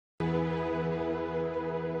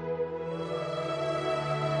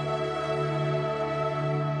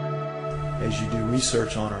as you do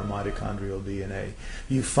research on our mitochondrial DNA,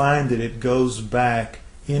 you find that it goes back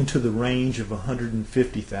into the range of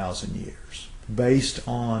 150,000 years based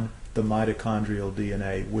on the mitochondrial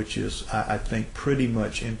DNA, which is, I think, pretty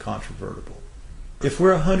much incontrovertible. If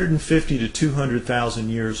we're 150 to 200,000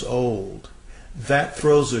 years old, that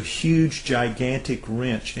throws a huge, gigantic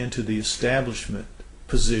wrench into the establishment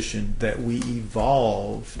position that we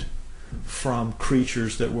evolved from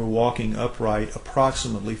creatures that were walking upright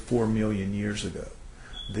approximately 4 million years ago.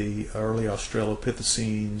 The early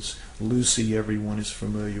Australopithecines, Lucy, everyone is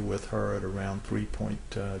familiar with her, at around 3.2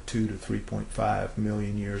 to 3.5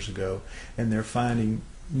 million years ago, and they're finding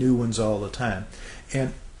new ones all the time.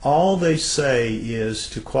 And all they say is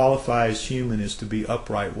to qualify as human is to be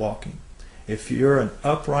upright walking. If you're an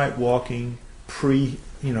upright walking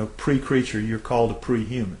pre-creature, you're called a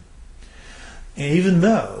pre-human. And even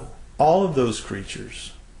though all of those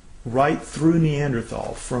creatures, right through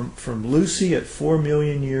Neanderthal, from Lucy at 4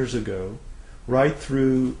 million years ago, right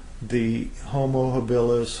through the Homo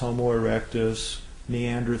habilis, Homo erectus,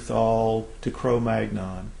 Neanderthal to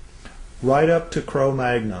Cro-Magnon, right up to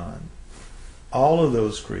Cro-Magnon, all of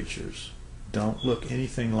those creatures don't look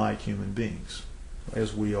anything like human beings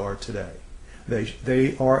as we are today.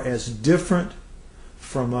 They are as different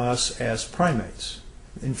from us as primates.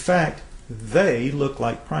 In fact, they look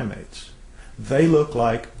like primates. They look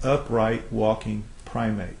like upright walking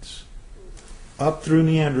primates. Up through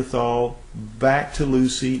Neanderthal, back to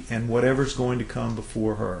Lucy, and whatever's going to come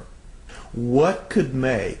before her. What could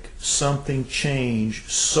make something change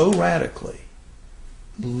so radically,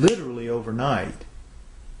 literally overnight,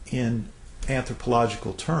 in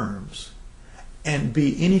anthropological terms, and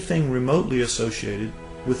be anything remotely associated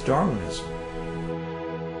with Darwinism?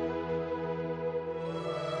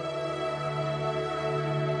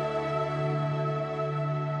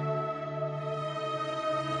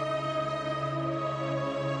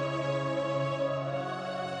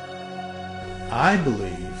 I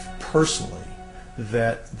believe, personally,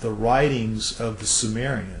 that the writings of the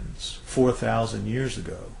Sumerians 4,000 years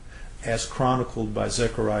ago, as chronicled by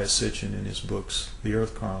Zechariah Sitchin in his books, The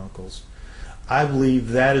Earth Chronicles, I believe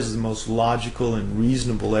that is the most logical and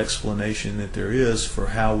reasonable explanation that there is for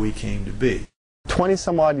how we came to be. 20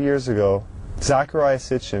 some odd years ago, Zechariah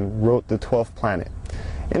Sitchin wrote The 12th Planet.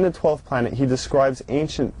 In The 12th Planet, he describes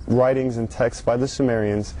ancient writings and texts by the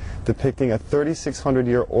Sumerians depicting a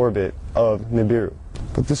 3,600-year orbit of Nibiru.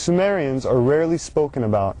 But the Sumerians are rarely spoken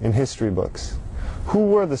about in history books. Who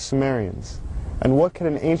were the Sumerians? And what could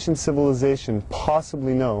an ancient civilization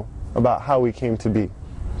possibly know about how we came to be?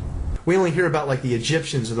 We only hear about like the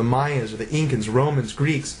Egyptians or the Mayans or the Incans, Romans,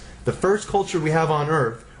 Greeks. The first culture we have on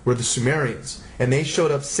Earth were the Sumerians. And they showed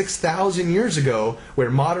up 6,000 years ago where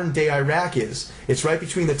modern-day Iraq is. It's right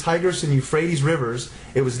between the Tigris and Euphrates rivers.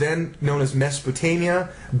 It was then known as Mesopotamia,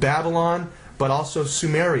 Babylon, but also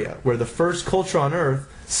Sumeria, where the first culture on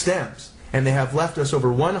Earth stems. And they have left us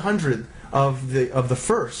over 100 of the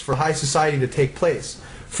first for high society to take place.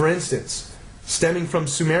 For instance, stemming from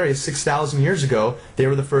Sumeria 6,000 years ago, they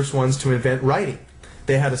were the first ones to invent writing.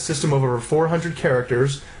 They had a system of over 400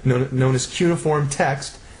 characters known as cuneiform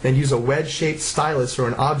text, then use a wedge-shaped stylus or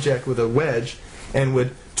an object with a wedge, and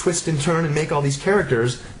would twist and turn and make all these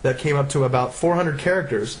characters that came up to about 400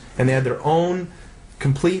 characters, and they had their own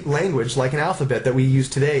complete language like an alphabet that we use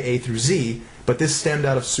today, A through Z, but this stemmed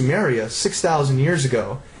out of Sumeria 6,000 years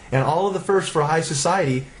ago, and all of the first for high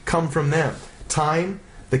society come from them. Time,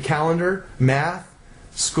 the calendar, math,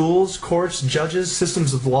 schools, courts, judges,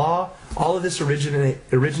 systems of law, all of this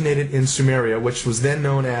originated in Sumeria, which was then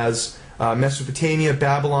known as Mesopotamia,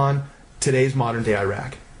 Babylon, today's modern-day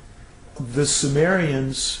Iraq. The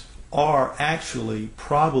Sumerians are actually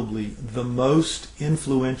probably the most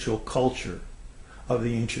influential culture of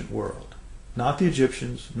the ancient world. Not the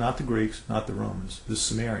Egyptians, not the Greeks, not the Romans, the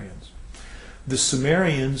Sumerians. The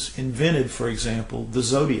Sumerians invented, for example, the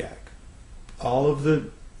Zodiac. All of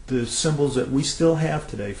the symbols that we still have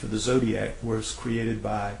today for the Zodiac was created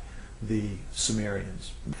by the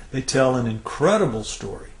Sumerians. They tell an incredible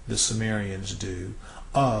story, the Sumerians do,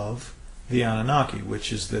 of the Annunaki,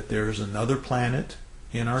 which is that there is another planet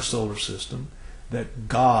in our solar system, that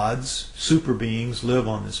gods, super beings, live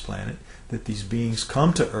on this planet, that these beings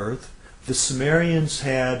come to Earth. The Sumerians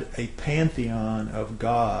had a pantheon of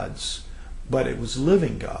gods, but it was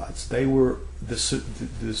living gods. They were the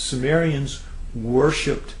Sumerians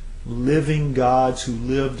worshipped living gods who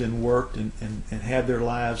lived and worked and had their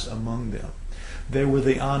lives among them. They were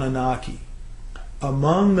the Annunaki.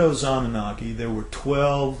 Among those Annunaki, there were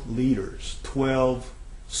 12 leaders, 12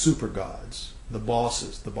 super gods, the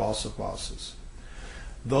bosses, the boss of bosses.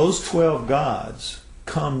 Those 12 gods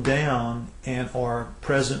come down and are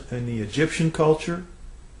present in the Egyptian culture,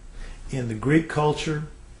 in the Greek culture,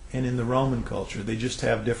 and in the Roman culture. They just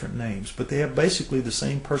have different names, but they have basically the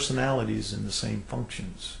same personalities and the same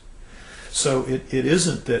functions. So it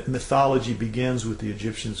isn't that mythology begins with the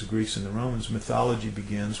Egyptians, the Greeks, and the Romans. Mythology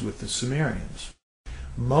begins with the Sumerians.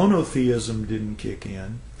 Monotheism didn't kick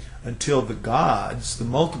in until the gods, the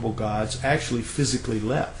multiple gods, actually physically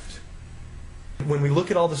left. When we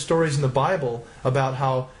look at all the stories in the Bible about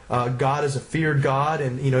how God is a feared God,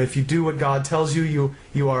 and if you do what God tells you,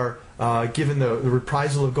 you are given the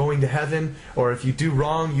reprisal of going to heaven, or if you do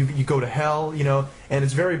wrong, you go to hell, and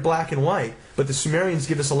it's very black and white. But the Sumerians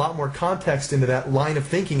give us a lot more context into that line of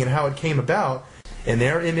thinking and how it came about in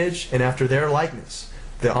their image and after their likeness.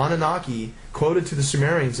 The Annunaki quoted to the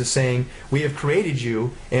Sumerians as saying, "We have created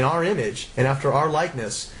you in our image and after our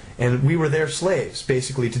likeness, and we were their slaves,"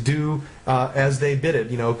 basically, to do as they bid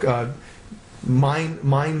it.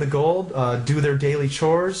 Mine the gold, do their daily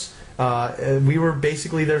chores. We were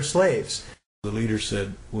basically their slaves. The leader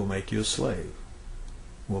said, "We'll make you a slave.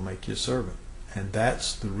 We'll make you a servant." And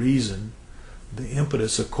that's the reason, the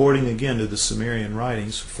impetus, according again to the Sumerian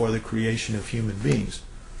writings, for the creation of human beings.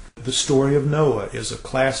 The story of Noah is a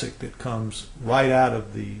classic that comes right out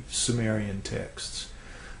of the Sumerian texts.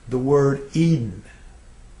 The word Eden,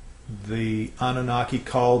 the Anunnaki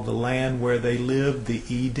called the land where they lived the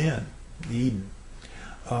Eden. The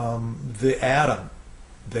Adam,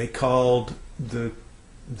 they called the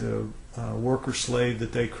worker slave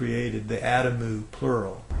that they created the Adamu,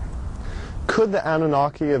 plural. Could the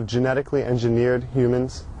Anunnaki have genetically engineered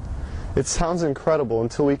humans? It sounds incredible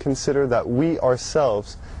until we consider that we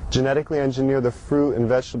ourselves genetically engineer the fruit and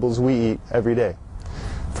vegetables we eat every day.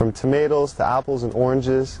 From tomatoes to apples and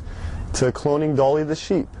oranges to cloning Dolly the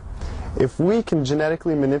sheep. If we can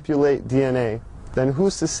genetically manipulate DNA, then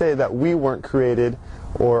who's to say that we weren't created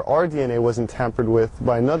or our DNA wasn't tampered with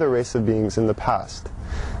by another race of beings in the past?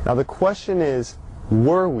 Now the question is,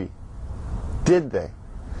 were we? Did they?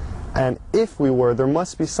 And if we were, there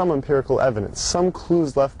must be some empirical evidence, some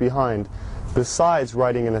clues left behind, besides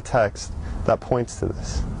writing in a text that points to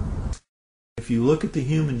this. If you look at the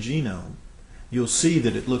human genome, you'll see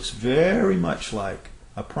that it looks very much like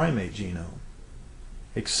a primate genome,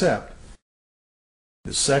 except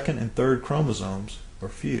the second and third chromosomes are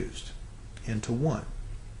fused into one.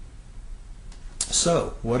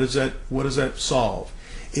 So, what does that solve?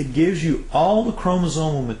 It gives you all the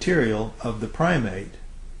chromosomal material of the primate,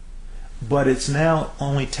 but it's now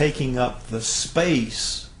only taking up the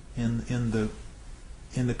space in the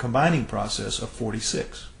combining process of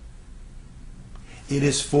 46. It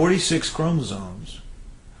is 46 chromosomes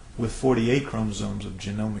with 48 chromosomes of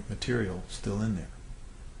genomic material still in there.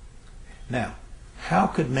 Now, how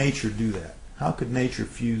could nature do that? How could nature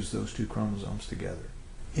fuse those two chromosomes together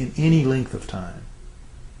in any length of time?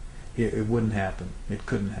 It wouldn't happen. It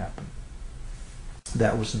couldn't happen.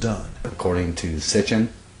 That was done. According to Sitchin,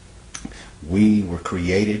 we were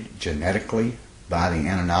created genetically by the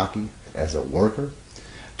Anunnaki as a worker,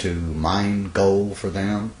 to mine gold for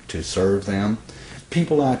them, to serve them.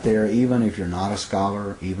 People out there, even if you're not a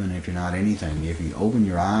scholar, even if you're not anything, if you open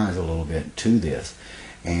your eyes a little bit to this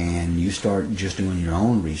and you start just doing your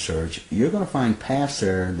own research, you're going to find paths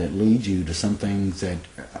there that lead you to some things that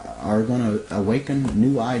are going to awaken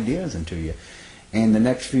new ideas into you. And the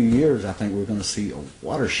next few years, I think we're going to see a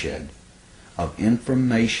watershed of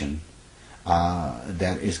information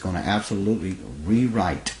that is going to absolutely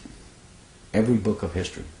rewrite every book of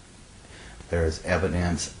history. There's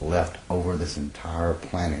evidence left over this entire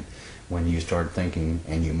planet when you start thinking,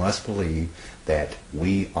 and you must believe, that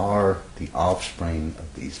we are the offspring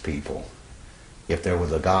of these people. If there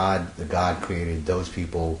was a God, the God created those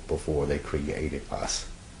people before they created us.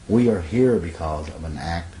 We are here because of an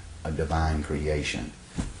act of divine creation,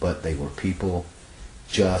 but they were people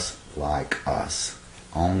just like us,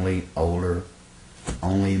 only older,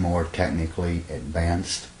 only more technically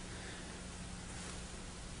advanced.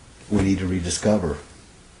 We need to rediscover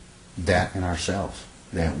that in ourselves,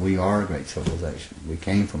 that we are a great civilization. We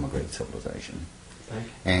came from a great civilization.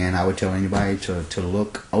 And I would tell anybody to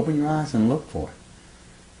look, open your eyes and look for it.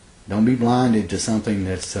 Don't be blinded to something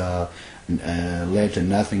that's led to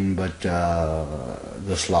nothing but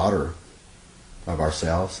the slaughter of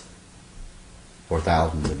ourselves for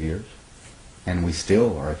thousands of years. And we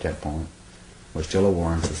still are at that point. We're still a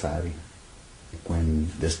warring society. When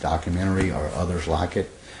this documentary or others like it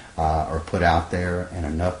are put out there and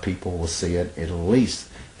enough people will see it, at least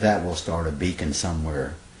that will start a beacon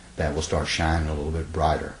somewhere that will start shining a little bit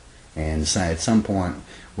brighter. And so at some point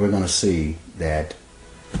we're going to see that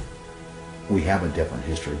we have a different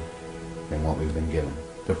history than what we've been given.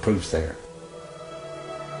 The proof's there.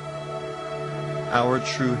 Our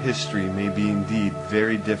true history may be indeed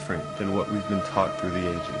very different than what we've been taught through the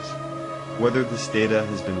ages. Whether this data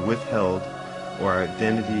has been withheld or our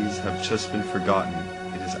identities have just been forgotten,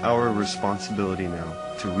 it is our responsibility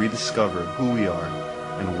now to rediscover who we are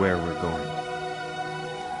and where we're going.